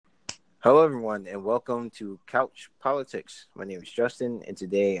Hello, everyone, and welcome to Couch Politics. My name is Justin, and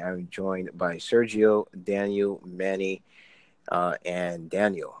today I'm joined by Sergio, Daniel, Manny, and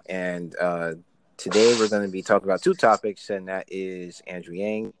Daniel. And today we're going to be talking about two topics, and that is Andrew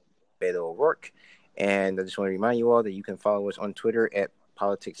Yang, Beto O'Rourke. And I just want to remind you all that you can follow us on Twitter at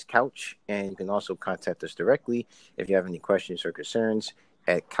Politics Couch, and you can also contact us directly if you have any questions or concerns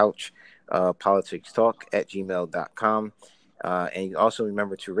at Couch Politics Talk at gmail.com. And you also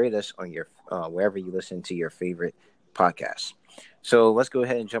remember to rate us on your wherever you listen to your favorite podcasts. So let's go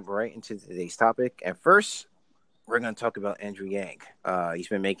ahead and jump right into today's topic. And first, we're going to talk about Andrew Yang. He's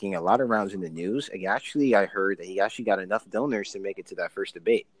been making a lot of rounds in the news. I heard that he actually got enough donors to make it to that first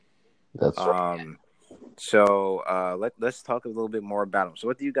debate. That's right. Let's talk a little bit more about him. So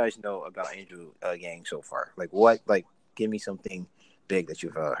what do you guys know about Andrew Yang so far? Give me something big that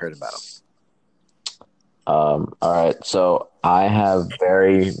you've heard about him. All right. So I have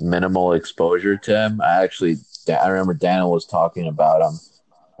very minimal exposure to him. I remember Daniel was talking about him,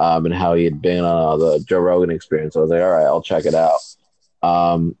 and how he had been on the Joe Rogan Experience. I was like, all right, I'll check it out.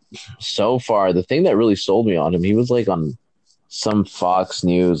 So far, the thing that really sold me on him, he was like on some Fox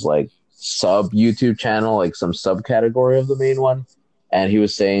News like sub YouTube channel, like some subcategory of the main one, and he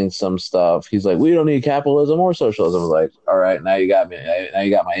was saying some stuff. He's like, we don't need capitalism or socialism. I was like, all right, now you got me. Now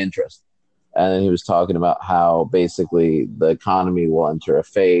you got my interest. And then he was talking about how basically the economy will enter a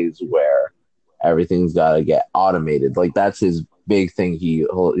phase where everything's got to get automated. Like that's his big thing. He's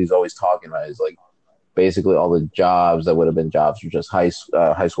always talking about is like basically all the jobs that would have been jobs for just high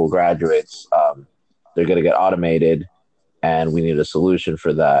school graduates. They're going to get automated, and we need a solution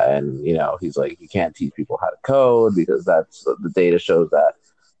for that. And he's like, you can't teach people how to code because the data shows that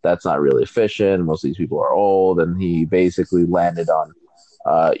that's not really efficient. Most of these people are old, and he basically landed on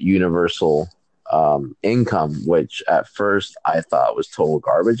universal income, which at first I thought was total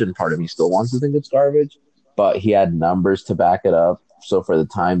garbage, and part of me still wants to think it's garbage, but he had numbers to back it up. So for the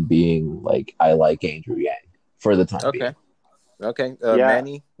time being, like I like Andrew Yang for the time being. Okay. Yeah,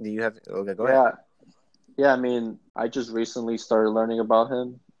 Manny, do you have? Okay, go ahead. yeah, yeah. I mean, I just recently started learning about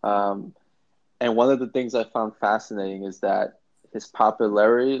him. And one of the things I found fascinating is that his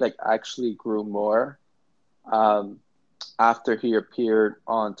popularity like actually grew more um, after he appeared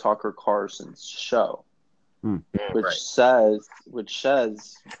on Tucker Carlson's show, Hmm. Right. which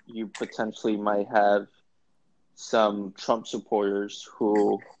says you potentially might have some Trump supporters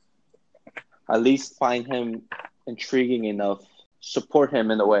who at least find him intriguing enough, support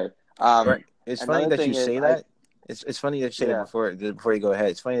him in a way. Right. It's funny Another that you thing is, say that. It's funny that you say that yeah, before you go ahead.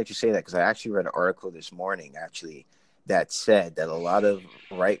 It's funny that you say that because I actually read an article this morning that said that a lot of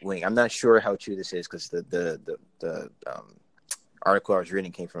right wing. I'm not sure how true this is because the article I was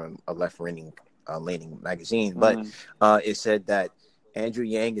reading came from a left leaning magazine, but mm, it said that Andrew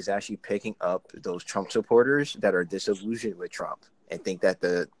Yang is actually picking up those Trump supporters that are disillusioned with Trump and think that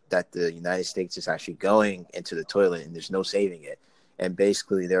the United States is actually going into the toilet and there's no saving it. And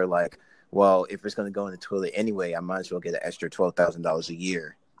basically, they're like, well, if it's going to go in the toilet anyway, I might as well get an extra $12,000 a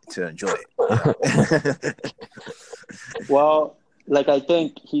year to enjoy it. well, like I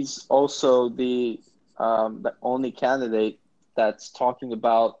think he's also the only candidate that's talking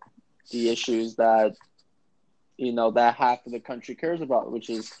about the issues that that half of the country cares about, which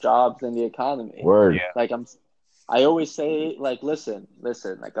is jobs and the economy. Word. Like I always say, like, listen,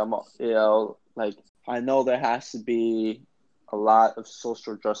 like like I know there has to be a lot of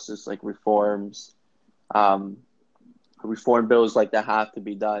social justice, like um, reform bills like that have to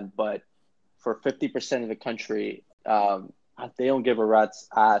be done, but for 50% of the country, they don't give a rat's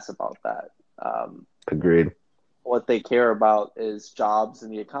ass about that. Um, Agreed. what they care about is jobs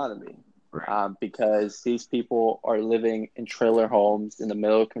and the economy, Right. because these people are living in trailer homes in the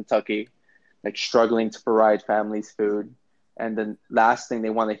middle of Kentucky, like struggling to provide families food. And the last thing they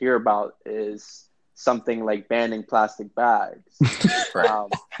want to hear about is something like banning plastic bags. Right.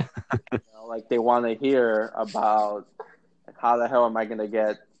 Like they want to hear about how the hell am I going to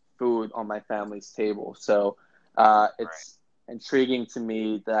get food on my family's table. So it's intriguing to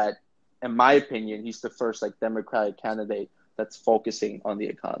me that, in my opinion, he's the first like Democratic candidate that's focusing on the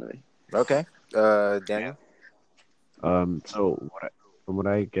economy. Okay. Daniel. From what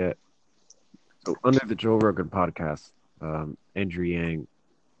I get, so under the Joe Rogan podcast, Andrew Yang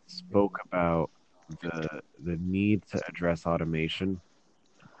spoke about the need to address automation,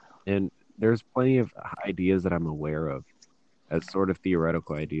 and there's plenty of ideas that I'm aware of as sort of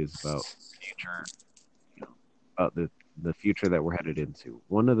theoretical ideas about future, about the future that we're headed into.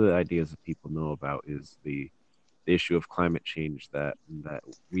 One of the ideas that people know about is the issue of climate change, that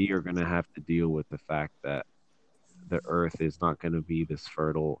we are going to have to deal with the fact that the earth is not going to be this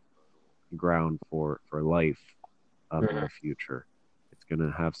fertile ground for life in the future. It's going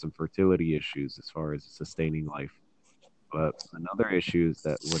to have some fertility issues as far as sustaining life. But another issue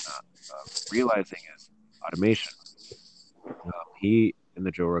that we're not realizing is automation. He, in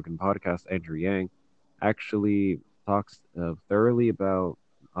the Joe Rogan podcast, Andrew Yang, actually talks thoroughly about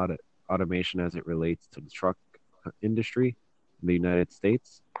automation as it relates to the truck industry in the United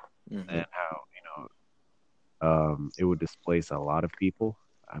States, and how it would displace a lot of people.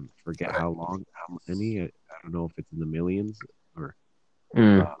 I forget how many. I don't know if it's in the millions or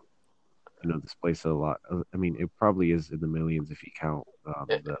displace a lot. I mean, it probably is in the millions if you count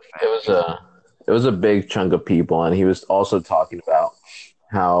the families. It was a big chunk of people, and he was also talking about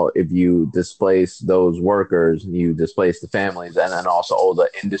how if you displace those workers, you displace the families, and then also all the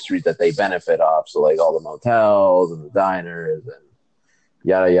industries that they benefit off. So like all the motels and the diners and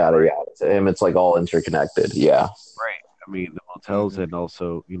yada yada yada. To him, it's like all interconnected. Yeah, right. I mean, the motels and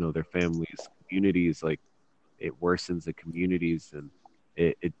also their families, communities. Like it worsens the communities and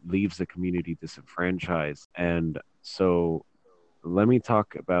it leaves the community disenfranchised. And so, let me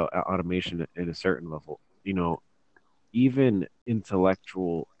talk about automation at a certain level. Even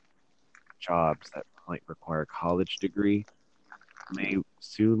intellectual jobs that might require a college degree may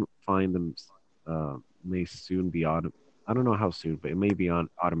soon be I don't know how soon, but it may be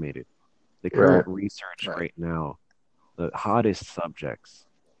automated. The current research right now, the hottest subjects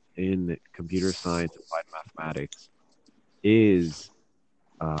in computer science, applied mathematics, is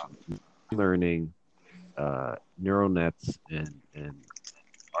learning, neural nets, and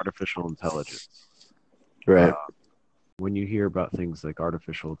artificial intelligence. Right. When you hear about things like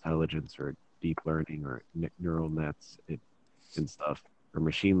artificial intelligence or deep learning or neural nets and stuff, or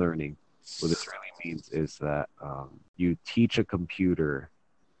machine learning, what this really means is that you teach a computer.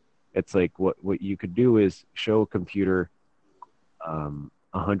 It's like what you could do is show a computer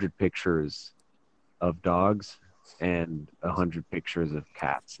 100 pictures of dogs and 100 pictures of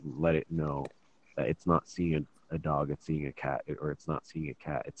cats and let it know that it's not seeing a dog, it's seeing a cat, or it's not seeing a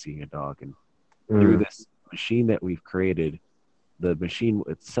cat, it's seeing a dog. And through this machine that we've created, the machine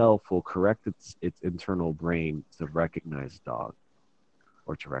itself will correct its internal brain to recognize a dog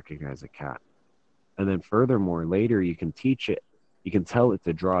or to recognize a cat. And then furthermore, later you can teach it, you can tell it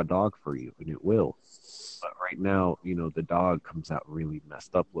to draw a dog for you, and it will. But right now, the dog comes out really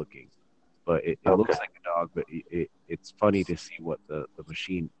messed up looking. But it looks like a dog, but it's funny to see what the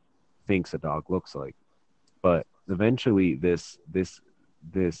machine thinks a dog looks like. But eventually this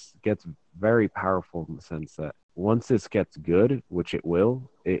gets very powerful in the sense that once this gets good, which it will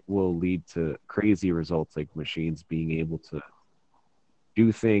lead to crazy results, like machines being able to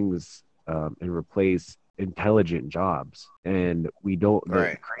do things and replace intelligent jobs. And we don't,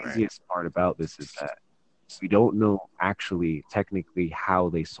 the craziest part about this is that we don't know actually technically how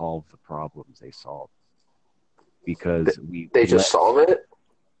they solve the problems they solve, because they just solve it.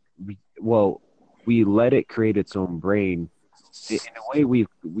 We let it create its own brain. In a way,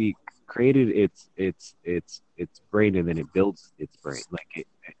 we created its brain, and then it builds its brain. Like it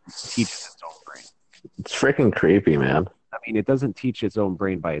teaches its own brain. It's freaking creepy, man. I mean, it doesn't teach its own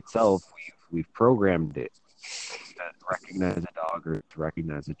brain by itself. We've programmed it to recognize a dog, or to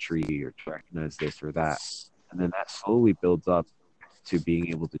recognize a tree, or to recognize this or that, and then that slowly builds up to being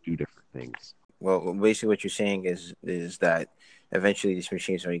able to do different things. Well, basically, what you're saying is that eventually these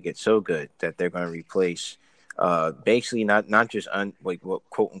machines are going to get so good that they're going to replace, basically not just what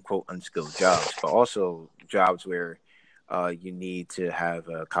quote unquote unskilled jobs, but also jobs where you need to have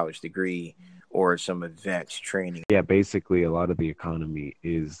a college degree or some advanced training. Yeah, basically, a lot of the economy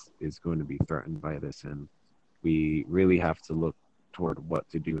is going to be threatened by this, and we really have to look toward what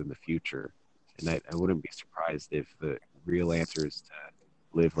to do in the future. And I wouldn't be surprised if the real answer is to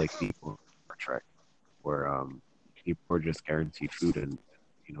live like people in Star Trek, where people are just guaranteed food, and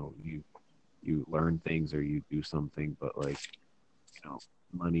you learn things or you do something, but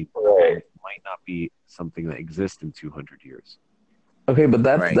money might not be something that exists in 200 years. Okay, but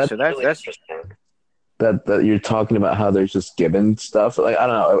that's really interesting. That you're talking about how there's just given stuff. Like, I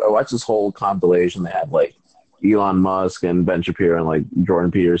don't know. I watched this whole compilation. They had like Elon Musk and Ben Shapiro and like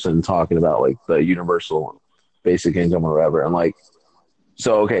Jordan Peterson talking about like the universal basic income or whatever. And like,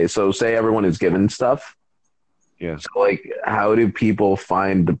 so say everyone is given stuff. Yeah. So like, how do people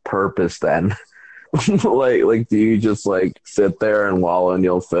find the purpose then? like, do you just like sit there and wallow in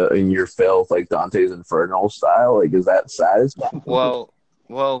your filth like Dante's Inferno style? Like, is that satisfying? Well,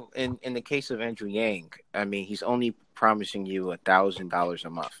 in the case of Andrew Yang, I mean, he's only promising you $1,000 a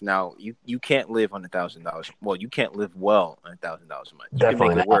month. Now, you can't live on $1,000. Well, you can't live well on $1,000 a month. You Definitely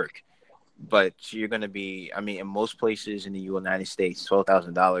can make it not. work, but you're going to be. I mean, in most places in the United States,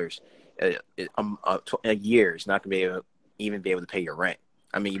 $12,000 a year is not going to even be able to pay your rent.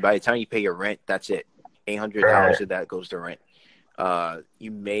 I mean, by the time you pay your rent, that's it. $800 of that goes to rent.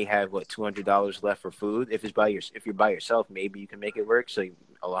 You may have $200 left for food. If you're by yourself, maybe you can make it work. So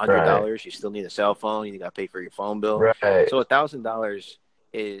 $100, you still need a cell phone. You got to pay for your phone bill. Right. So $1,000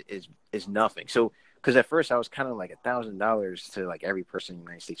 is nothing. So because at first I was kind of like $1,000 to like every person in the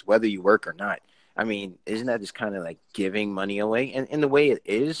United States, whether you work or not. I mean, isn't that just kind of like giving money away? And in the way it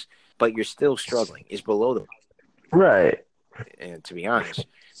is, but you're still struggling. It's below the Right. and to be honest.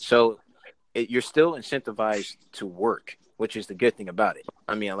 So you're still incentivized to work, which is the good thing about it.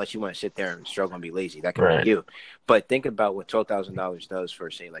 I mean, unless you want to sit there and struggle and be lazy, that can be you. But think about what $12,000 does for,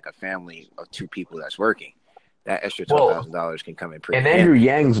 say, like a family of two people that's working. That extra $12,000 can come in pretty. In Andrew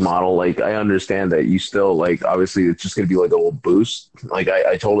Yang's model, like I understand that you still like obviously it's just going to be like a little boost. Like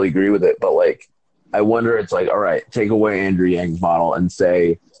I totally agree with it, but like I wonder, it's like, all right, take away Andrew Yang's model and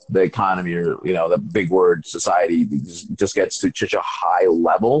say the economy or the big word society just gets to such a high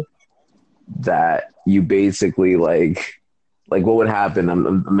level that you basically like what would happen?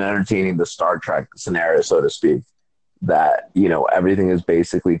 I'm entertaining the Star Trek scenario, so to speak, that everything is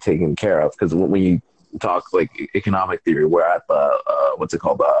basically taken care of, because when you talk like economic theory, we're at the what's it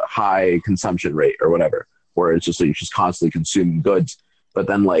called, the high consumption rate or whatever, where it's just you're just constantly consuming goods. But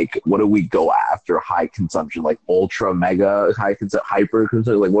then like, what do we go after high consumption? Like ultra mega hyper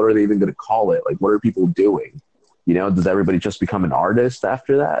consumption? Like what are they even going to call it? Like what are people doing? Does everybody just become an artist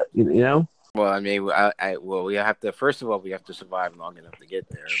after that? Well, I mean, we have to, first of all, we have to survive long enough to get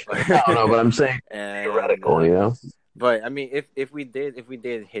there. But, no, but I'm saying theoretical, But I mean, if we did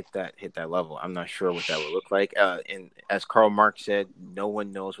hit that level, I'm not sure what that would look like. And as Karl Marx said, no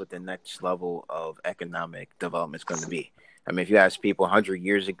one knows what the next level of economic development is going to be. I mean, if you ask people 100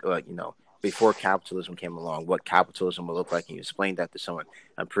 years ago, before capitalism came along, what capitalism would look like, and you explained that to someone,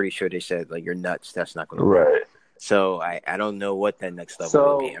 I'm pretty sure they said, like, you're nuts. That's not going to work. Right. So I don't know what that next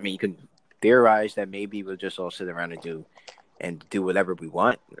level will be. I mean, you can theorize that maybe we'll just all sit around and do whatever we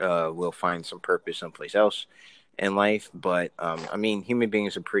want. We'll find some purpose someplace else in life. But, I mean, human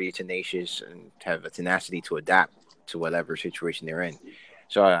beings are pretty tenacious and have a tenacity to adapt to whatever situation they're in.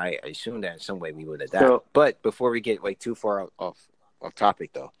 So I assume that in some way we would adapt. But before we get like too far off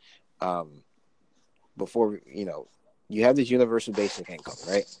topic, though, before you have this universal basic income,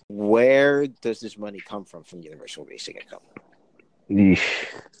 right? Where does this money come from universal basic income? Yeesh.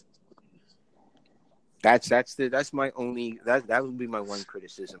 That's my only that would be my one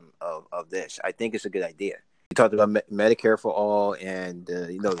criticism of this. I think it's a good idea. You talked about Medicare for all and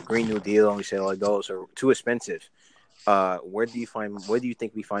the Green New Deal, and we said all those are too expensive. Where do you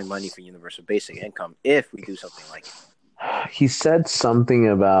think we find money for universal basic income if we do something like it? He said something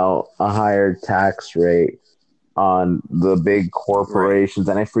about a higher tax rate on the big corporations,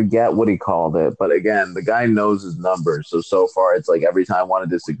 and I forget what he called it. But again, the guy knows his numbers. So far, it's like every time I want to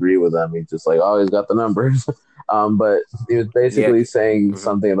disagree with him, he's just like, oh, he's got the numbers. But he was basically saying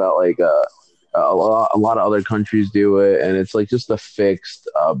something about like a lot of other countries do it, and it's like just a fixed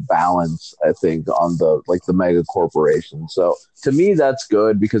balance, I think, on the mega corporations. So to me, that's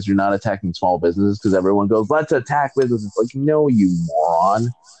good because you're not attacking small businesses, because everyone goes, let's attack businesses. It's like, no, you moron.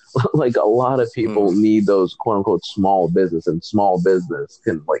 Like a lot of people need those quote unquote small business, and small business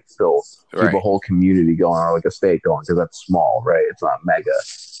can like still keep a whole community going or like a state going, because that's small, right? It's not mega.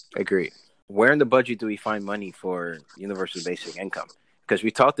 Agreed. Where in the budget do we find money for universal basic income? Because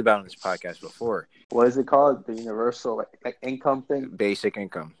we talked about on this podcast before. What is it called? The universal like income thing? Basic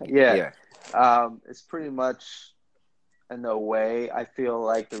income. Yeah. It's pretty much, in a way, I feel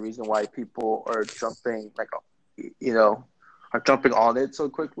like the reason why people are jumping are jumping on it so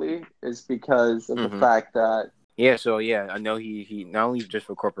quickly is because of the fact that I know he not only just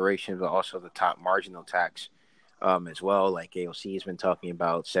for corporations but also the top marginal tax as well. Like AOC has been talking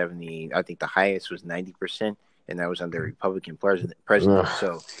about 70. I think the highest was 90%, and that was under Republican president.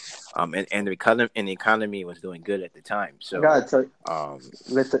 So, and the economy was doing good at the time. So, I gotta tell you,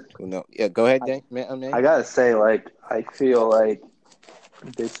 listen. Go ahead, Dan. I gotta say, I feel like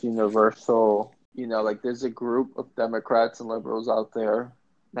this universal. There's a group of Democrats and liberals out there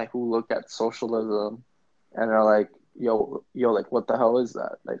who look at socialism and are like, yo, like, what the hell is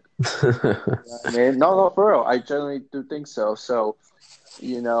that? Like, I mean, no, for real. I generally do think so. So,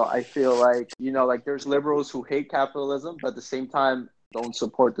 I feel like, there's liberals who hate capitalism, but at the same time don't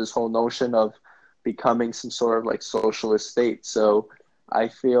support this whole notion of becoming some sort of like socialist state. So I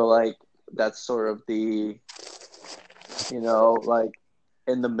feel like that's sort of the, like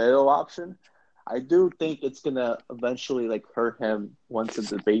in the middle option. I do think it's going to eventually like hurt him once the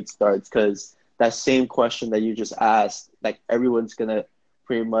debate starts, because that same question that you just asked, like everyone's going to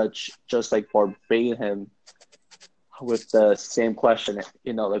pretty much just like berating him with the same question,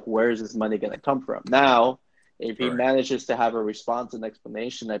 like where is this money going to come from? Now, if he manages to have a response and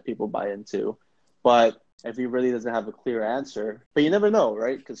explanation that people buy into, but if he really doesn't have a clear answer, but you never know,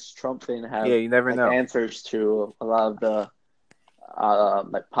 right? Because Trump didn't have you never know answers to a lot of the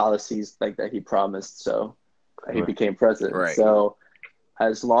like policies like that he promised, so he became president. Right. So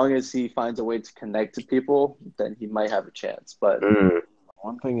as long as he finds a way to connect to people, then he might have a chance. But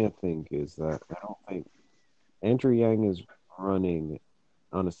one thing I think is that I don't think Andrew Yang is running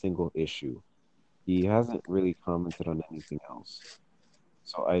on a single issue. He hasn't really commented on anything else.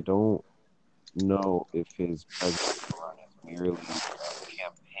 So I don't know if his presidential run is merely a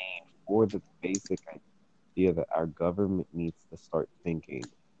campaign for the basic idea that our government needs to start thinking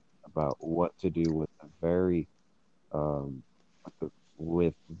about what to do with the very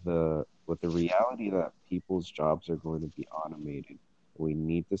with the reality that people's jobs are going to be automated. We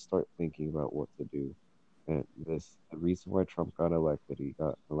need to start thinking about what to do. And the reason why Trump got elected, he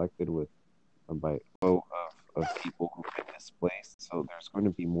got elected with by a vote of people who've been displaced. So there's going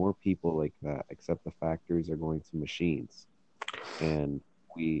to be more people like that, except the factories are going to machines. And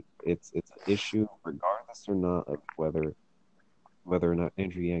it's an issue regardless or not of whether or not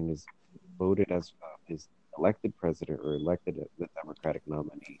Andrew Yang is voted as his elected president or elected the Democratic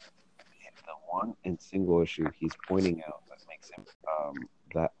nominee. The one and single issue he's pointing out that makes him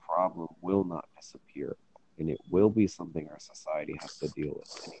that problem will not disappear, and it will be something our society has to deal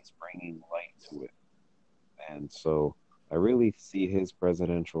with, and he's bringing light to it. And so I really see his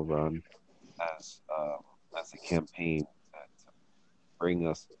presidential run as a campaign to bring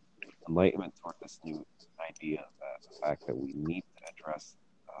us enlightenment toward this new idea, that the fact that we need to address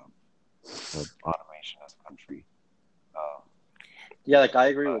the automation as a country. Yeah, like I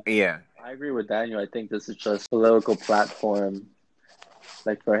agree with Daniel. I think this is just a political platform,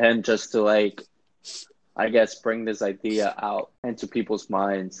 like for him just to like, I guess, bring this idea out into people's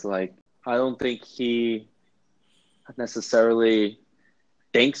minds. Like, I don't think he necessarily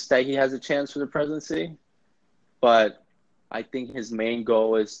thinks that he has a chance for the presidency, but I think his main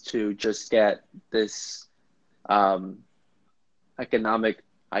goal is to just get this economic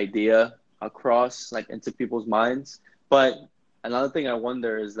idea across, like, into people's minds. But another thing I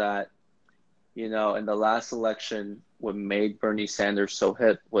wonder is that, in the last election, what made Bernie Sanders so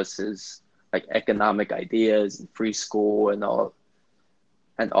hip was his like economic ideas and free school and all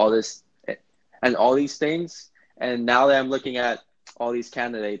this and all these things. And now that I'm looking at all these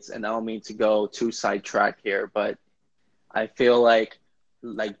candidates, and I don't mean to go too sidetrack here, but I feel like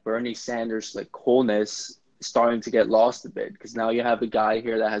Bernie Sanders' like coolness is starting to get lost a bit, because now you have a guy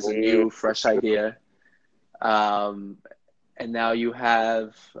here that has a new, fresh idea. And now you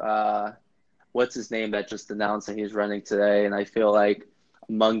have what's his name that just announced that he's running today, and I feel like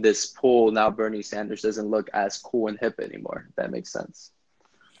among this pool now Bernie Sanders doesn't look as cool and hip anymore. If that makes sense.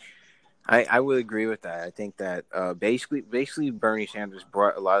 I would agree with that. I think that basically Bernie Sanders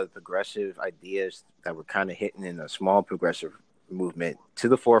brought a lot of progressive ideas that were kind of hidden in a small progressive movement to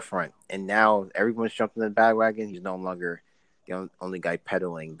the forefront, and now everyone's jumping in the bandwagon. He's no longer the only guy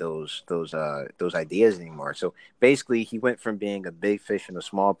peddling those ideas anymore. So basically, he went from being a big fish in a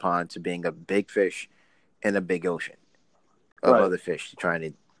small pond to being a big fish in a big ocean of other fish trying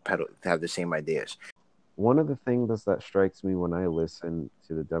to have the same ideas. One of the things that strikes me when I listen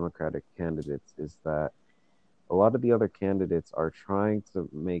to the Democratic candidates is that a lot of the other candidates are trying to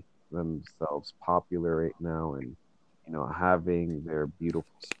make themselves popular right now, and having their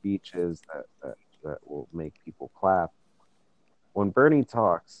beautiful speeches that will make people clap. When Bernie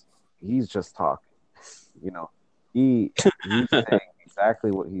talks, he's just talking. He's saying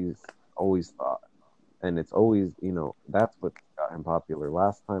exactly what he's always thought. And it's always, that's what got him popular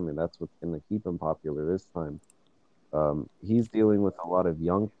last time, and that's what's going to keep him popular this time. He's dealing with a lot of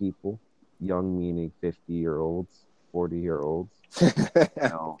young people, young meaning 50-year-olds, 40-year-olds.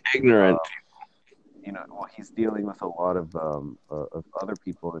 Ignorant. He's dealing with a lot of other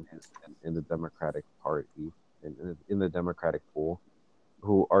people in the Democratic Party, in the Democratic pool,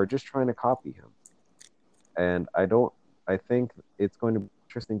 who are just trying to copy him. And I think it's going to be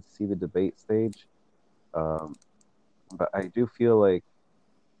interesting to see the debate stage. But I do feel like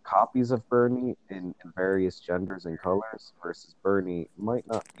copies of Bernie in various genders and colors versus Bernie might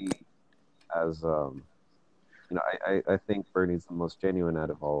not be as I think Bernie's the most genuine out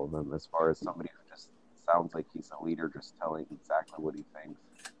of all of them, as far as somebody who just sounds like he's a leader, just telling exactly what he thinks.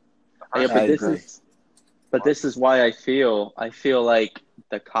 This is why I feel like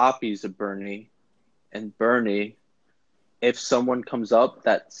the copies of Bernie, if someone comes up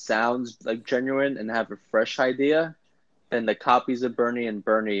that sounds like genuine and have a fresh idea, and the copies of Bernie and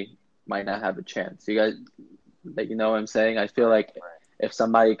Bernie might not have a chance. You guys, like, you know what I'm saying? I feel like if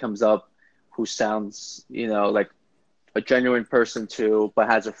somebody comes up who sounds, like a genuine person too, but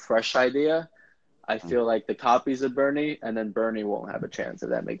has a fresh idea, I feel like the copies of Bernie and then Bernie won't have a chance, if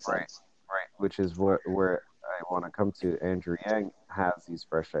that makes sense. Right. Which is where I want to come to. Andrew Yang has these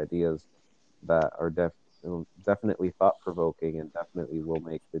fresh ideas that are definitely thought-provoking and definitely will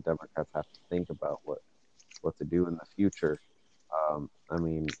make the Democrats have to think about what to do in the future. I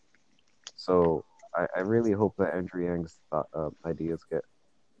mean, so I really hope that Andrew Yang's ideas get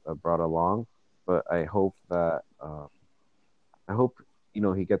brought along, but I hope that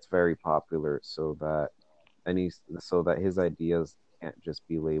he gets very popular so that his ideas can't just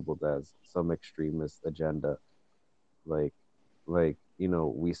be labeled as some extremist agenda. Like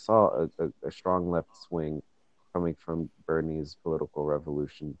we saw a strong left swing coming from Bernie's political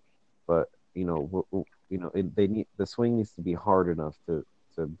revolution, but the swing needs to be hard enough to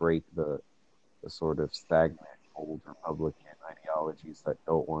break the sort of stagnant old Republican ideologies that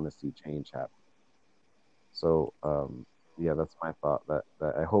don't want to see change happen. So that's my thought. That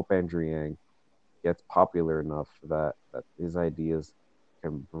I hope Andrew Yang gets popular enough that his ideas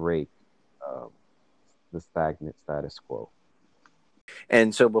can break the stagnant status quo.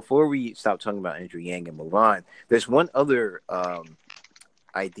 And so before we stop talking about Andrew Yang and move on, there's one other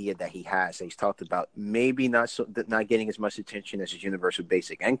idea that he has that he's talked about, maybe not getting as much attention as his universal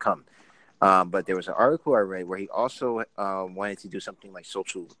basic income. But there was an article I read where he also wanted to do something like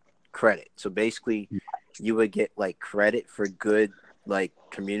social credit. So basically, you would get like credit for good like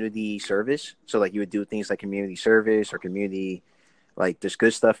community service. So like you would do things like community service or community, like there's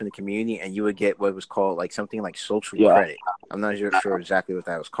good stuff in the community, and you would get what was called like something like social credit. I'm not sure exactly what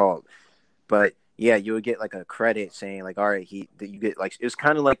that was called, but yeah, you would get like a credit saying like, all right, you get like, it's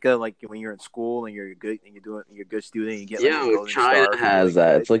kind of like when you're in school and you're good and you're a good student, and you get like a golden China star has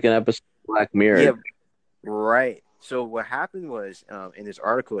that. Good. It's like an episode of Black Mirror. Yeah, right. So what happened was, in this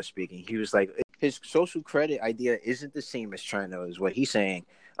article was speaking, he was like, his social credit idea isn't the same as China, is what he's saying.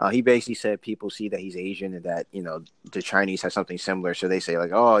 He basically said people see that he's Asian and that, the Chinese have something similar. So they say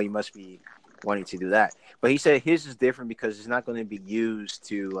like, oh, you must be wanting to do that. But he said his is different because it's not going to be used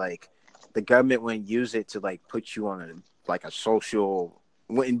to like, the government wouldn't use it to like put you on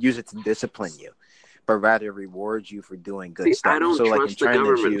wouldn't use it to discipline you, but rather reward you for doing good stuff. I don't trust the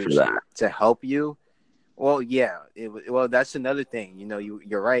government for that. To help you. Well, yeah. That's another thing.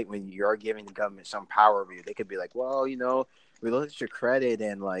 You're right. When you are giving the government some power over you, they could be like, well, we look at your credit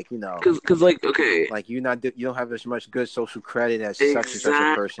and like, because like, okay, like you don't have as much good social credit as such and such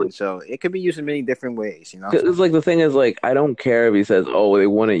a person. So it could be used in many different ways. It's like the thing is like, I don't care if he says, oh, they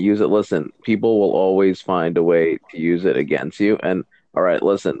wouldn't use it. Listen, people will always find a way to use it against you. And all right,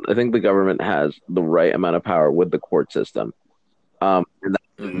 listen, I think the government has the right amount of power with the court system. And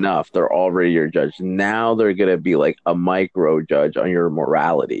that's enough. They're already your judge. Now they're going to be like a micro judge on your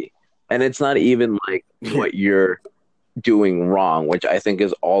morality. And it's not even like what you're doing wrong, which I think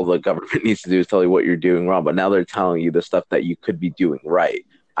is all the government needs to do, is tell you what you're doing wrong. But now they're telling you the stuff that you could be doing right.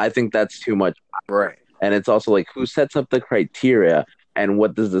 I think that's too much. Right. And it's also like, who sets up the criteria and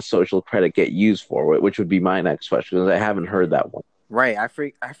what does the social credit get used for? Which would be my next question, because I haven't heard that one. Right. I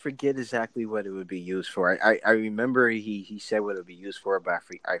forget exactly what it would be used for. I remember he said what it would be used for, but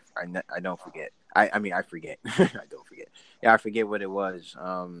I don't forget. I mean, I forget. I don't forget. Yeah, I forget what it was.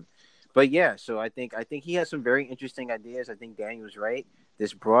 But yeah, so I think he has some very interesting ideas. I think Daniel was right.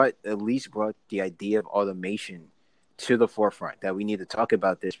 This at least brought the idea of automation to the forefront, that we need to talk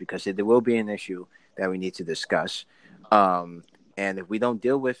about this because there will be an issue that we need to discuss. And if we don't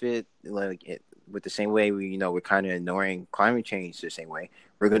deal with it with the same way we're kind of ignoring climate change the same way,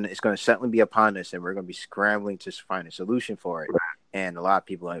 it's gonna certainly be upon us, and we're gonna be scrambling to find a solution for it. And a lot of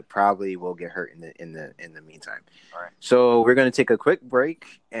people probably will get hurt in the meantime. All right. So we're gonna take a quick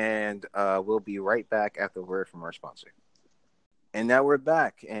break, and we'll be right back after a word from our sponsor. And now we're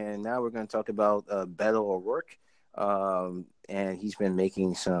back, and now we're gonna talk about Beto O'Rourke. And he's been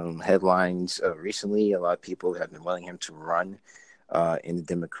making some headlines recently. A lot of people have been wanting him to run in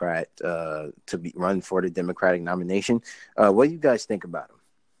the run for the Democratic nomination. What do you guys think about him?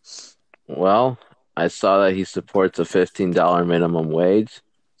 Well, I saw that he supports a $15 minimum wage,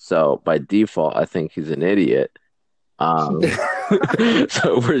 so by default, I think he's an idiot. So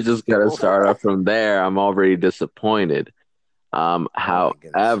we're just gonna start off from there. I'm already disappointed.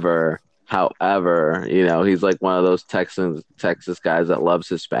 However, he's like one of those Texas guys that loves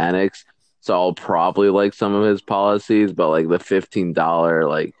Hispanics. So I'll probably like some of his policies, but like the $15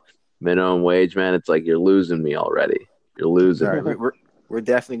 like minimum wage, man, it's like you're losing me already. You're losing. All right, we're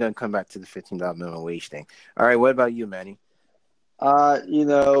definitely gonna come back to the $15 minimum wage thing. All right, what about you, Manny? You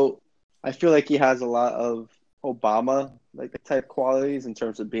know, I feel like he has a lot of Obama like type qualities in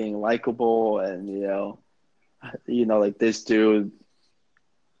terms of being likable and like this dude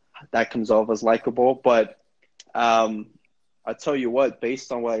that comes off as likable. But I tell you what,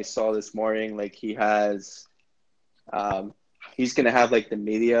 based on what I saw this morning, like he's gonna have like the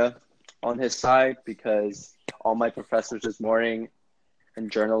media on his side because all my professors this morning in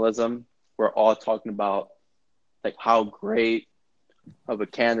journalism were all talking about like how great of a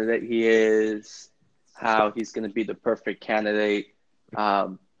candidate he is, how he's going to be the perfect candidate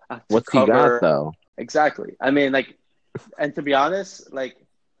to What's he got cover. though? Exactly. I mean, like, and to be honest, like,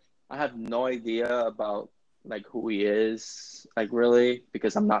 I have no idea about like who he is, like really,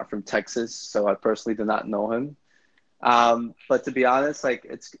 because I'm not from Texas, so I personally do not know him. But to be honest, like,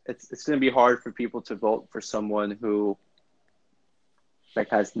 it's going to be hard for people to vote for someone who like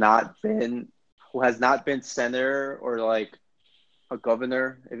who has not been senator or like a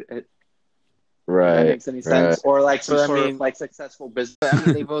governor, if that Right, makes any right. sense, or like some But I sort mean, of like successful business. I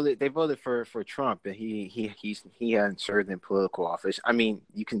mean, they voted for Trump, and he hadn't served in political office. I mean,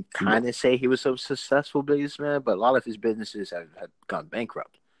 you can kind of say he was a successful businessman, but a lot of his businesses have gone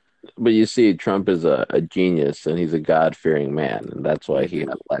bankrupt. But you see, Trump is a genius and he's a God fearing man, and that's why he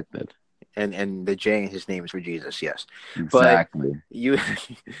got Indeed. elected. And the J in his name is for Jesus, yes. But Exactly. you,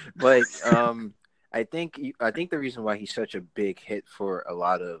 but I think the reason why he's such a big hit for a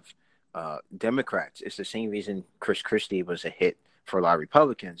lot of Democrats is the same reason Chris Christie was a hit for a lot of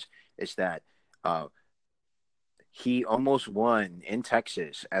Republicans. Is that he almost won in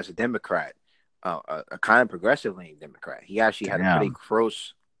Texas as a Democrat, a kind of progressive leaning Democrat. He actually had a pretty Damn.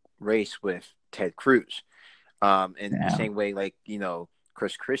 close race with Ted Cruz. In the Damn. same way, like,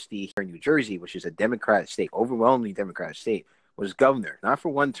 Chris Christie here in New Jersey, which is a Democratic state, overwhelmingly Democratic state, was governor, not for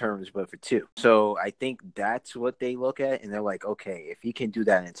one term, but for two. So I think that's what they look at, and they're like, okay, if he can do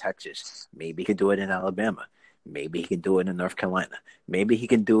that in Texas, maybe he can do it in Alabama. Maybe he can do it in North Carolina. Maybe he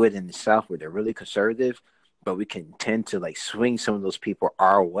can do it in the South where they're really conservative, but we can tend to like swing some of those people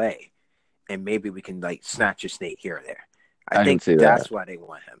our way, and maybe we can like snatch a state here or there. I I can think see that. that's why they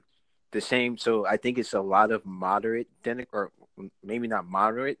want him. The same. So I think it's a lot of moderate, or maybe not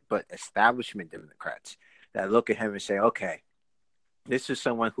moderate, but establishment Democrats that look at him and say, okay, this is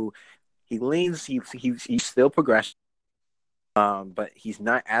someone who he leans, he's still progressive, but he's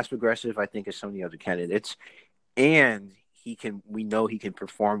not as progressive, I think, as some of the other candidates. And we know he can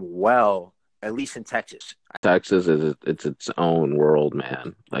perform well, at least in Texas. Texas is it's its own world,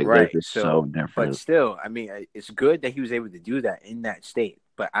 man. Like they're Right. just so So, but different. still, I mean, it's good that he was able to do that in that state,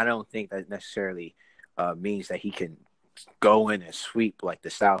 but I don't think that necessarily means that he can go in and sweep like the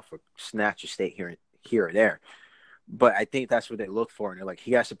South or snatch a state here or there. But I think that's what they look for, and they're like,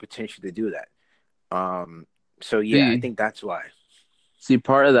 he has the potential to do that. So yeah, I See, think that's why.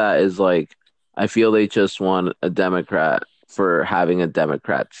 part of that is like I feel they just want a Democrat for having a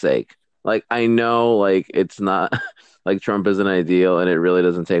Democrat's sake. Like I know like it's not like Trump isn't ideal and it really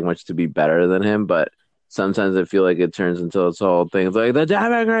doesn't take much to be better than him, but sometimes I feel like it turns into this whole thing. It's like the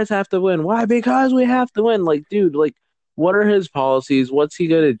Democrats have to win. Why? Because we have to win. Like, dude, like what are his policies? What's he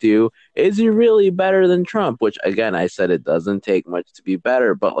gonna do? Is he really better than Trump? Which again, I said it doesn't take much to be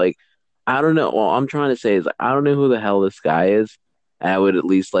better, but like I don't know. Well, I'm trying to say is like, I don't know who the hell this guy is. I would at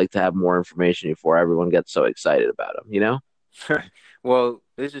least like to have more information before everyone gets so excited about him, you know? Well,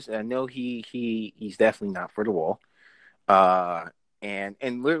 I know he's definitely not for the wall. Uh,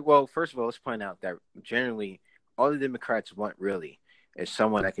 well, first of all, let's point out that generally all the Democrats want really is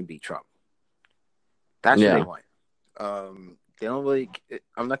someone that can beat Trump. That's what they Yeah. want. They don't really.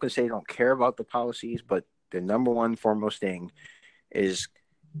 I'm not going to say they don't care about the policies, but the number one foremost thing is,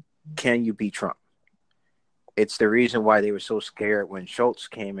 can you beat Trump? It's the reason why they were so scared when Schultz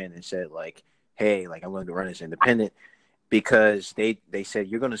came in and said like, "Hey, like I'm going to run as independent," because they said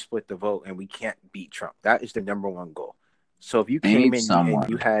you're going to split the vote and we can't beat Trump. That is the number one goal. So if you They came need in and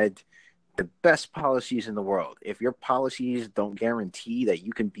you someone. had the best policies in the world, if your policies don't guarantee that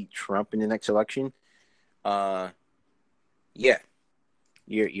you can beat Trump in the next election, yeah,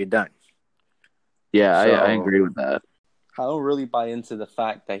 you're done. Yeah, I So agree with that. I don't really buy into the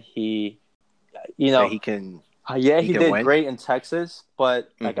fact that that he can yeah, he he can did win. great in Texas, but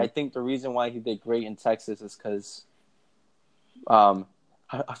like Mm-hmm. I think the reason why he did great in Texas is because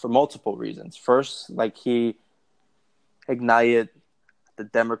for multiple reasons. First, like he ignited the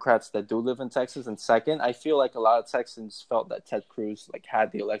Democrats that do live in Texas, and second, I feel like a lot of Texans felt that Ted Cruz like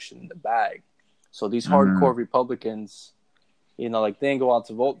had the election in the bag. So these Mm, hardcore Republicans, like they didn't go out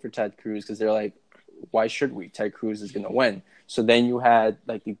to vote for Ted Cruz because they're like, why should we? Ted Cruz is going to win. So then you had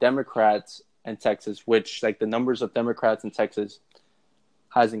like the Democrats in Texas, which like the numbers of Democrats in Texas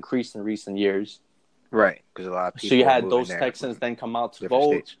has increased in recent years. Right, because a lot of people. So you had those Texans then come out to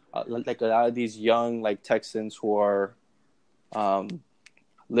vote, like a lot of these young like Texans who are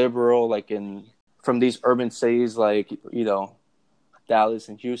liberal, like from these urban cities like Dallas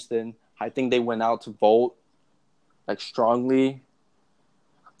and Houston. I think they went out to vote like strongly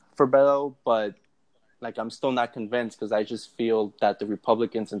for Beto, but like I'm still not convinced because I just feel that the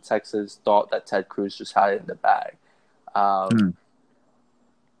Republicans in Texas thought that Ted Cruz just had it in the bag.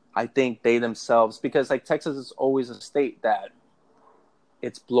 I think they themselves, because like Texas is always a state that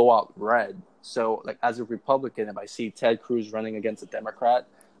it's blowout red. So like as a Republican, if I see Ted Cruz running against a Democrat,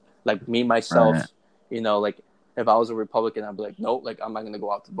 like me myself, like if I was a Republican, I'd be like, nope, like I'm not gonna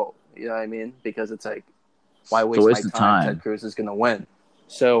go out to vote. You know what I mean? Because it's like, why waste my time? Ted Cruz is gonna win.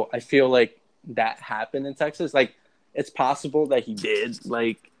 So I feel like that happened in Texas. Like it's possible that he did,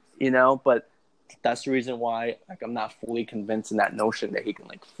 like but that's the reason why like I'm not fully convinced in that notion that he can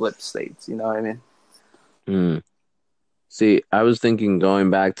like flip states. You know what I mean? See, I was thinking going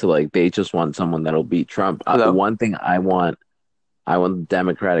back to like they just want someone that'll beat Trump. One thing I want the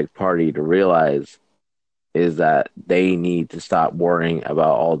Democratic Party to realize is that they need to stop worrying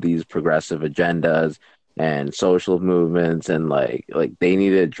about all these progressive agendas and social movements and like they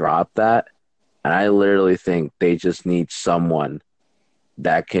need to drop that. And I literally think they just need someone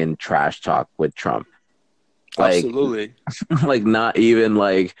that can trash talk with Trump. Like, absolutely. Like not even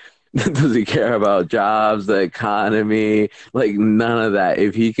like does he care about jobs, the economy, like none of that.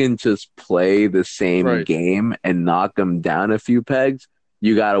 If he can just play the same game and knock him down a few pegs,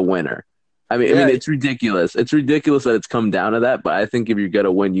 you got a winner. I mean, it's ridiculous. It's ridiculous that it's come down to that, but I think if you're going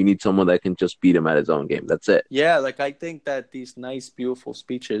to win, you need someone that can just beat him at his own game. That's it. Yeah, like I think that these nice, beautiful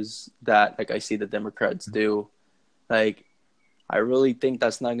speeches that like I see the Democrats do, like I really think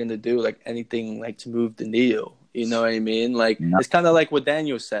that's not going to do like anything like to move the needle. You know what I mean? Like it's kind of like what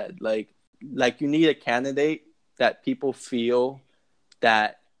Daniel said. Like you need a candidate that people feel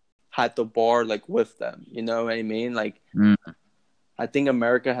that had the bar like with them. You know what I mean? Like I think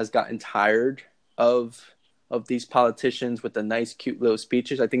America has gotten tired of these politicians with the nice, cute little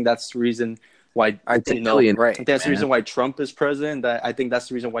speeches. I think that's the reason why that's the reason why Trump is president. I think that's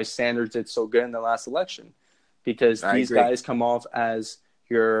the reason why Sanders did so good in the last election, because these guys come off as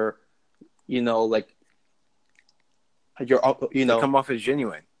they come off as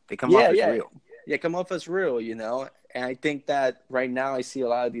genuine. They come off as real. Yeah, come off as real, And I think that right now I see a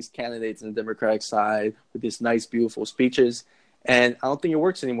lot of these candidates on the Democratic side with these nice, beautiful speeches. And I don't think it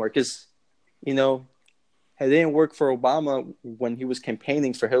works anymore because, it didn't work for Obama when he was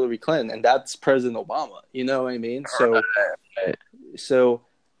campaigning for Hillary Clinton, and that's President Obama. You know what I mean? So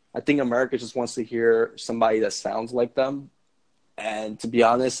I think America just wants to hear somebody that sounds like them. And to be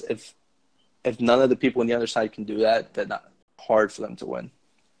honest, if none of the people on the other side can do that, then it's hard for them to win.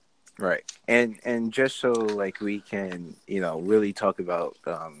 Right. And just so like we can, really talk about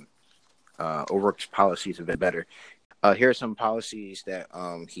O'Rourke's policies a bit better. Here are some policies that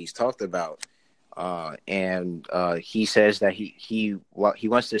he's talked about, and he says that he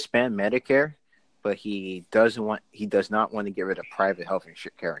wants to expand Medicare, but he does not want to get rid of private health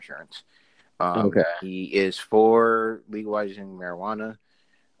care insurance. He is for legalizing marijuana.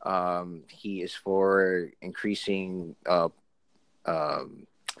 He is for increasing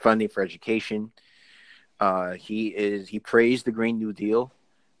funding for education. He praised the Green New Deal.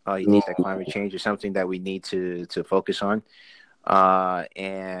 He thinks that climate change is something that we need to focus on. So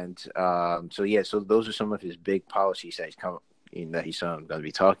those are some of his big policies that he's going to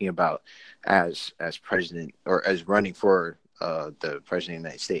be talking about as president or as running for the president of the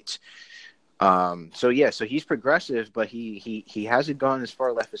United States. So he's progressive, but he hasn't gone as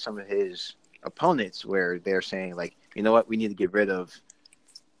far left as some of his opponents, where they're saying like, you know what, we need to get rid of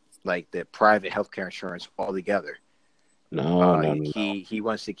like the private healthcare insurance altogether. No. He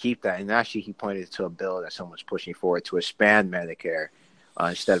wants to keep that, and actually he pointed to a bill that someone's pushing forward to expand Medicare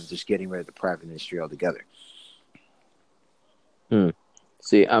instead of just getting rid of the private industry altogether.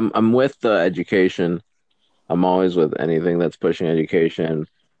 See, I'm with the education. I'm always with anything that's pushing education,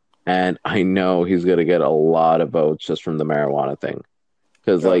 and I know he's gonna get a lot of votes just from the marijuana thing,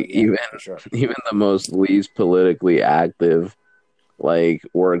 because even the most least politically active, like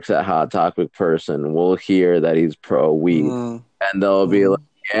works at Hot Topic person will hear that he's pro weed, and they'll be like,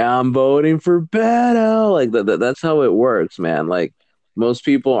 "Yeah, I'm voting for Beto." Like that's how it works, man. Like most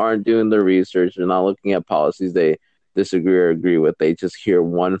people aren't doing their research; they're not looking at policies they disagree or agree with. They just hear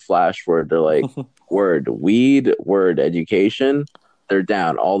one flash word. They're like, "Word weed, word education." they're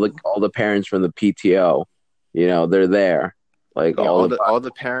down. All the parents from the PTO, they're there. Like Yeah, all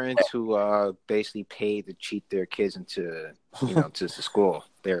the parents who basically pay to cheat their kids into to school,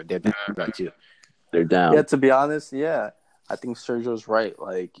 they're down for that too. They're down. Yeah, to be honest, yeah, I think Sergio's right.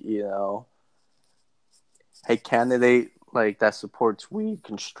 Like, a candidate like that supports weed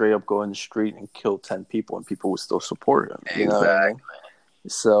can straight up go in the street and kill 10 people and people will still support him. You know what I mean?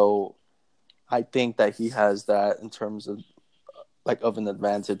 So I think that he has that in terms of of an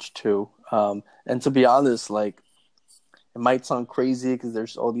advantage too. And to be honest, like, it might sound crazy because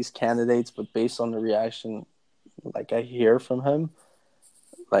there's all these candidates, but based on the reaction like I hear from him,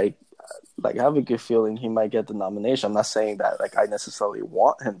 like I have a good feeling he might get the nomination. I'm not saying that like I necessarily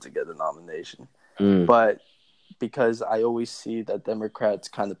want him to get the nomination, but because I always see that Democrats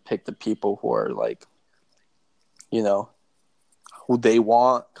kind of pick the people who are like, who they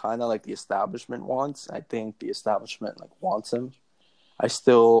want, kind of like the establishment wants. I think the establishment like wants him. I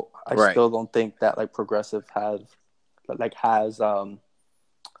still don't think that like progressive has I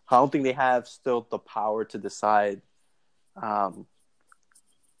don't think they have still the power to decide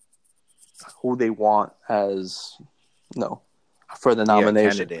who they want as for the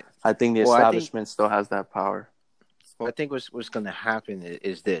nomination. Candidate. I think the establishment still has that power. Well, I think what's going to happen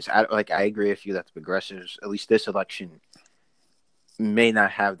is this. I agree with you that the progressives, at least this election, may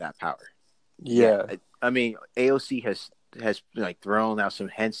not have that power. Yeah. I mean, AOC has like thrown out some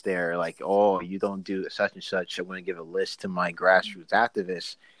hints there, like, oh, you don't do such and such. I'm going to give a list to my grassroots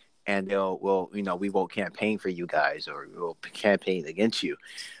activists, and we won't campaign for you guys, or we'll campaign against you.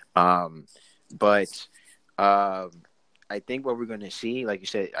 But I think what we're going to see, like you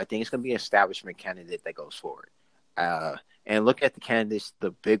said, I think it's going to be an establishment candidate that goes forward. And look at the candidates,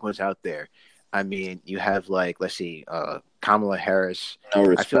 the big ones out there. I mean, you have let's see, Kamala Harris.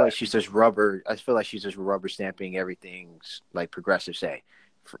 I feel like she's just rubber stamping everything like progressives say.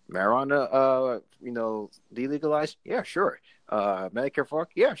 Marijuana, delegalized? Yeah, sure. Medicare for all?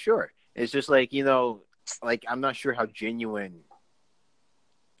 Yeah, sure. It's just like, I'm not sure how genuine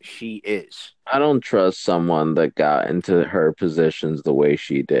she is. I don't trust someone that got into her positions the way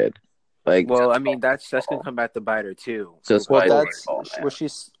she did. Like, well, I mean, that's gonna come back to bite her too. Just that's what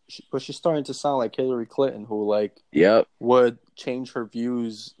she's starting to sound like Hillary Clinton, who would change her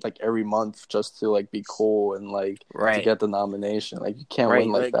views like every month just to like be cool and to get the nomination. Like, you can't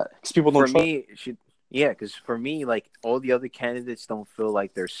win like that because people don't. Because for me, like, all the other candidates don't feel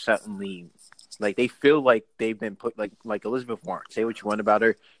like they're suddenly like they feel like they've been put like Elizabeth Warren. Say what you want about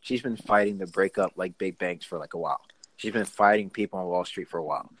her, she's been fighting to break up like big banks for like a while. She's been fighting people on Wall Street for a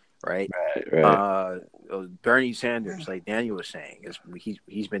while. Right. Bernie Sanders, like Daniel was saying,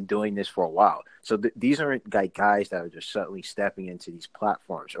 he's been doing this for a while. So these aren't guys that are just suddenly stepping into these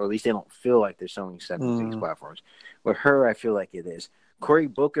platforms, or at least they don't feel like they're suddenly stepping into these platforms. With her, I feel like it is. Cory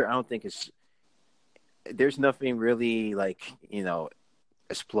Booker, I don't think there's nothing really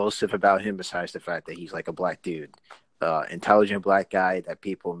explosive about him besides the fact that he's like a black dude, intelligent black guy that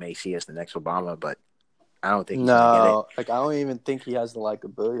people may see as the next Obama, but I don't think he's gonna get it. Like, I don't even think he has the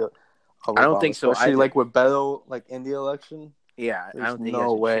likability of Obama, I don't think so. Especially with Beto in the election. Yeah, there's I don't think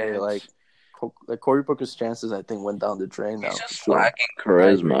no way. Like Cory Booker's chances, I think, went down the drain now. He's just lacking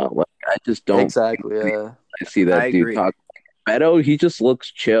charisma. I just don't exactly. Yeah, I see that dude talk. Beto, he just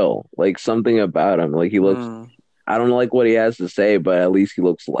looks chill. Like, something about him. Like, he looks. I don't like what he has to say, but at least he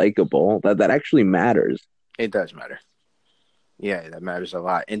looks likable. That actually matters. It does matter. Yeah, that matters a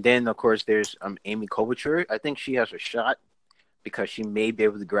lot. And then, of course, there's Amy Klobuchar. I think she has a shot because she may be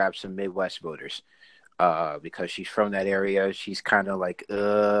able to grab some Midwest voters because she's from that area. She's kind of like,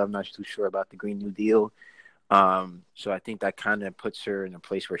 I'm not too sure about the Green New Deal. So I think that kind of puts her in a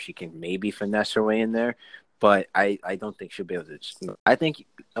place where she can maybe finesse her way in there. But I don't think she'll be able to. I think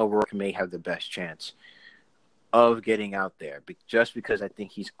O'Rourke may have the best chance of getting out there just because I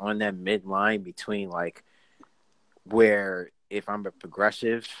think he's on that midline between where if I'm a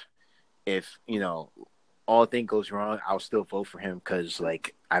progressive, if all thing goes wrong, I'll still vote for him because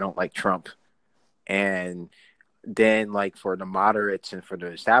I don't like Trump, and then for the moderates and for the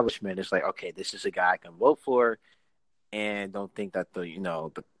establishment, it's okay, this is a guy I can vote for, and don't think that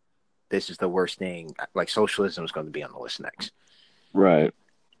this is the worst thing. Socialism is going to be on the list next. Right.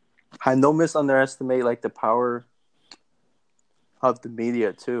 I don't misunderestimate the power of the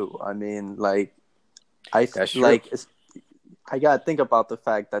media too. I mean, I gotta think about the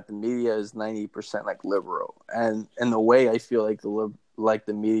fact that the media is 90% liberal, and in a way, I feel like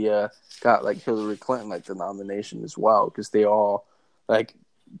the media got Hillary Clinton the nomination as well, because they all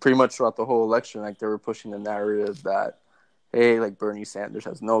pretty much throughout the whole election they were pushing the narrative that hey, Bernie Sanders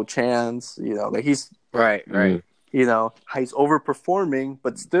has no chance, he's right. how he's overperforming,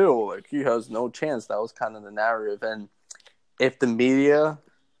 but still, like, he has no chance. That was kind of the narrative. And if the media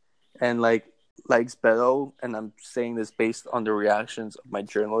and likes Beto, and I'm saying this based on the reactions of my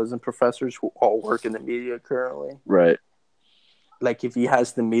journalism professors who all work in the media currently, Right. like, if he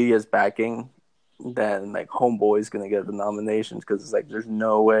has the media's backing, then like Homeboy is gonna get the nominations, because it's like there's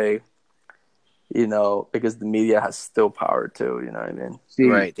no way, because the media has still power too. You know what I mean?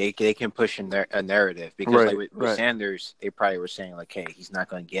 Right. They can push a narrative, because like with Right. Sanders, they probably were saying like, hey, he's not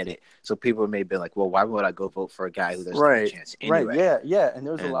going to get it. So people may be like, well, why would I go vote for a guy who doesn't have a chance anyway? Right. Yeah. And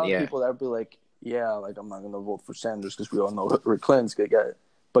there's a lot of yeah. people that would be like, yeah, like, I'm not gonna vote for Sanders because we all know Hillary Clinton's gonna get it.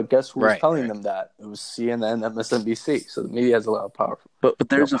 But guess who was telling them that? It was CNN, MSNBC. So the media has a lot of power. But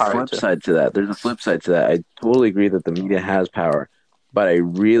there's a flip side to that. There's a flip side to that. I totally agree that the media has power, but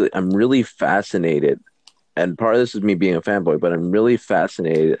I'm really fascinated, and part of this is me being a fanboy, but I'm really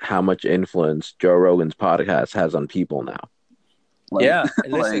fascinated how much influence Joe Rogan's podcast has on people now. Like, yeah,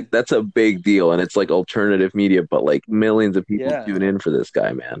 like, that's a big deal, and it's like alternative media, but like millions of people tune in for this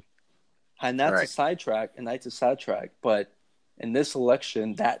guy, man. And that's a sidetrack, but in this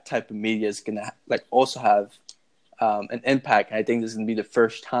election, that type of media is gonna also have an impact. I think this is gonna be the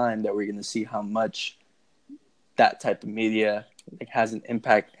first time that we're gonna see how much that type of media has an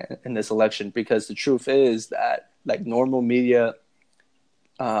impact in this election. Because the truth is that normal media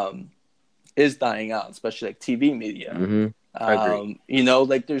is dying out, especially TV media. Mm-hmm. I agree.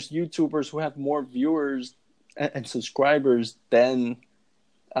 There's YouTubers who have more viewers and subscribers than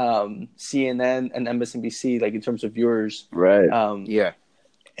CNN and MSNBC, in terms of viewers, right?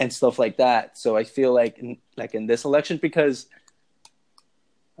 And stuff like that. So I feel like in this election, because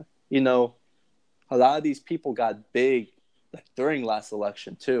a lot of these people got big during last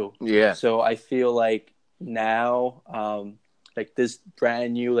election too. Yeah. So I feel like now, this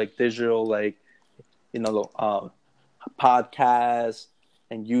brand new digital podcast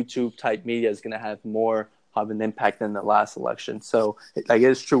and YouTube type media is going to have more of an impact than the last election. So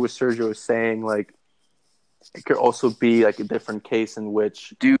it's true what Sergio was saying. It could also be a different case in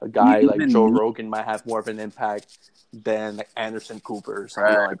which a guy like Joe Rogan might have more of an impact than Anderson Cooper or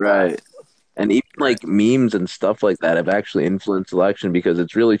something right. that. And even memes and stuff like that have actually influenced election, because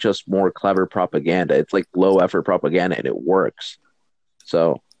it's really just more clever propaganda. It's low effort propaganda, and it works.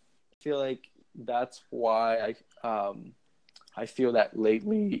 So I feel like that's why I feel that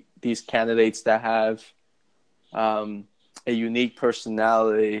lately these candidates that have a unique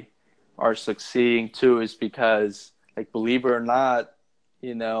personality are succeeding too, is because, believe it or not,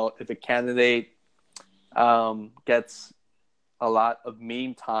 if a candidate gets a lot of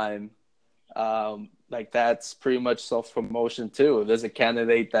meme time, that's pretty much self-promotion too. If there's a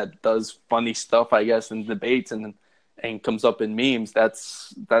candidate that does funny stuff, I guess, in debates and comes up in memes,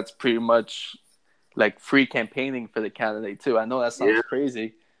 that's pretty much free campaigning for the candidate too. I know that sounds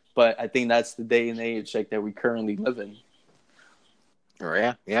crazy, but I think that's the day and age that we currently live in.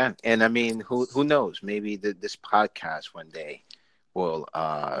 Yeah. And I mean, who knows? Maybe this podcast one day will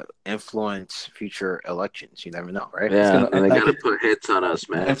influence future elections. You never know, right? Yeah, and they gotta put hits on us,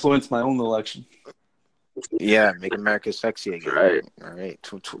 man. Influence my own election. Yeah, make America sexy again. Right. All right.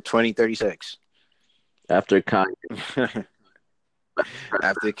 2036. After Kanye.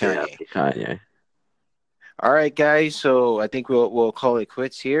 After Kanye. Yeah, after Kanye. All right, guys. So I think we'll call it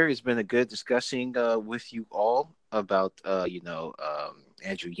quits here. It's been a good discussing with you all about Andrew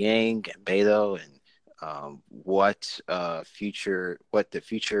Yang and Beto, and what the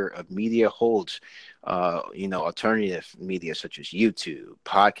future of media holds. Alternative media such as YouTube,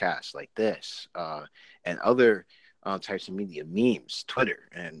 podcasts like this, and other types of media, memes, Twitter,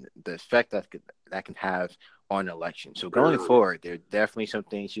 and the effect that can have on election. So going forward, there are definitely some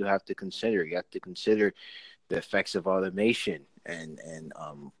things you have to consider. You have to consider the effects of automation and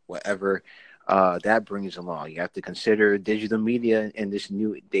whatever that brings along. You have to consider digital media in this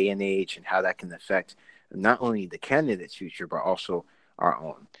new day and age, and how that can affect not only the candidate's future, but also our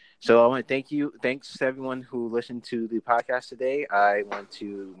own. So I want to thank you. Thanks to everyone who listened to the podcast today. I want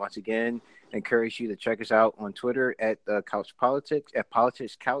to once again encourage you to check us out on Twitter at Couch Politics, at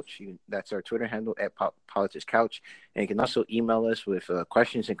Politics Couch. That's our Twitter handle, at Politics Couch. And you can also email us with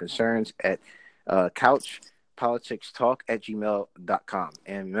questions and concerns at couchpoliticstalk@gmail.com.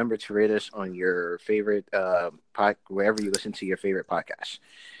 And remember to rate us on your favorite wherever you listen to your favorite podcasts.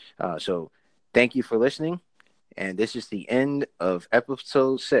 So thank you for listening. And this is the end of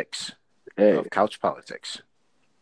episode 6 of Couch Politics.